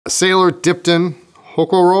Sailor Dipton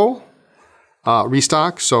Hocoro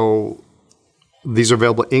restock. So these are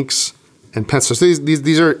available inks and pencils.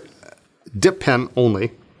 These are dip pen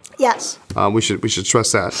only. Yes. We should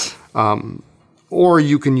stress that. Or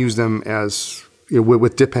you can use them as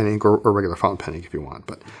with dip pen ink or regular fountain pen ink if you want.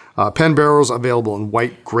 But pen barrels available in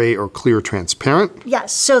white, gray, or clear transparent.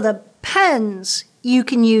 Yes. So the pens you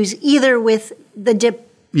can use either with the dip.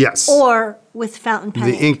 Yes. Or with fountain pen.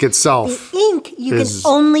 The ink itself. The ink you can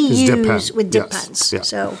only use with dip yes. pens. Yeah.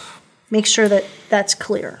 So make sure that that's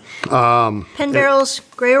clear. Pen barrels,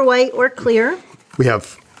 gray or white or clear. We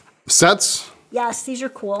have sets. Yes, these are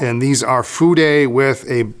cool. And these are Fude with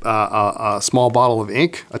a small bottle of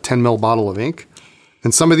ink, a 10 ml bottle of ink.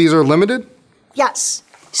 And some of these are limited? Yes.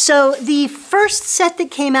 So the first set that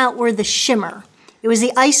came out were the shimmer. It was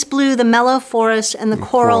the ice blue, the mellow forest, and the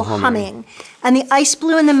coral humming. And the ice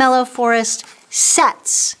blue and the mellow forest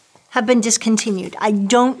sets have been discontinued. I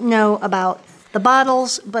don't know about the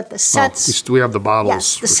bottles, but the sets. We have the bottles.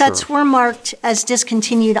 Yes, the sets were marked as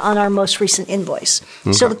discontinued on our most recent invoice.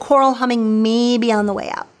 Okay. So the coral humming may be on the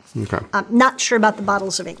way out. Okay. I'm not sure about the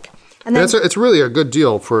bottles of ink. And then, it's really a good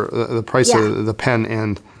deal for the price of the pen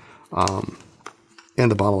and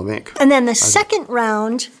the bottle of ink. And then the second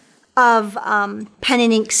round of pen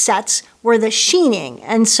and ink sets were the sheening.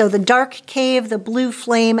 And so the dark cave, the blue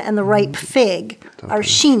flame, and the ripe fig are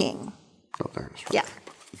sheening. Oh, there it is. Yeah.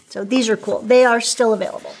 So these are cool. They are still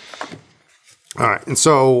available. All right. And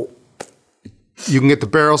so you can get the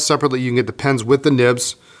barrels separately. You can get the pens with the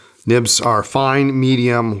nibs. Nibs are fine,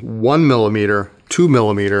 medium, 1 millimeter, 2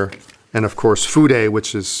 millimeter, and of course Fude,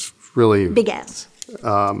 which is really big ass.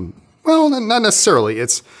 Well, not necessarily.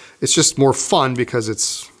 It's just more fun because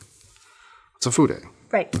it's a Fude.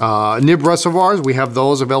 Right. Nib reservoirs, we have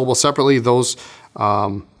those available separately. Those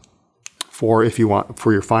for if you want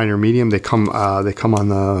for your fine or medium, they come on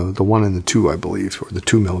the 1 and the 2, I believe, or the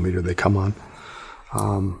 2 millimeter they come on.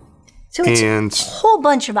 So it's a whole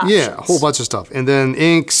bunch of options. Yeah, a whole bunch of stuff. And then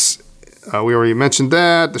inks, we already mentioned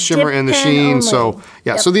that, the shimmer Dip and the pen sheen. only. So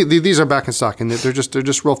yeah, so these are back in stock, and they're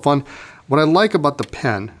just real fun. What I like about the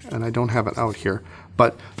pen, and I don't have it out here,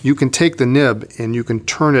 but you can take the nib and you can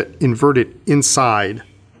turn it, invert it inside,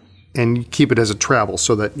 and keep it as a travel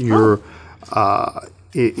so that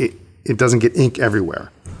it doesn't get ink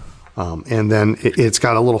everywhere. And then it's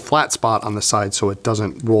got a little flat spot on the side so it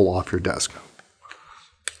doesn't roll off your desk.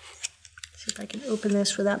 See if I can open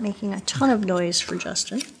this without making a ton of noise for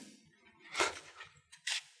Justin.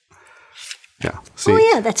 Yeah.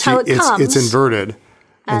 See, that's how it comes. It's inverted.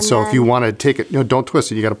 And so if you want to take it, don't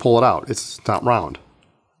twist it. You got to pull it out. It's not round.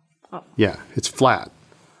 Oh. Yeah, it's flat.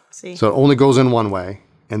 See. So it only goes in one way,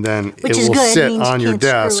 and then it will sit on your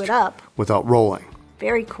desk without rolling.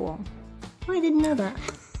 Very cool. Oh, I didn't know that.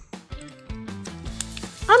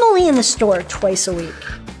 I'm only in the store twice a week.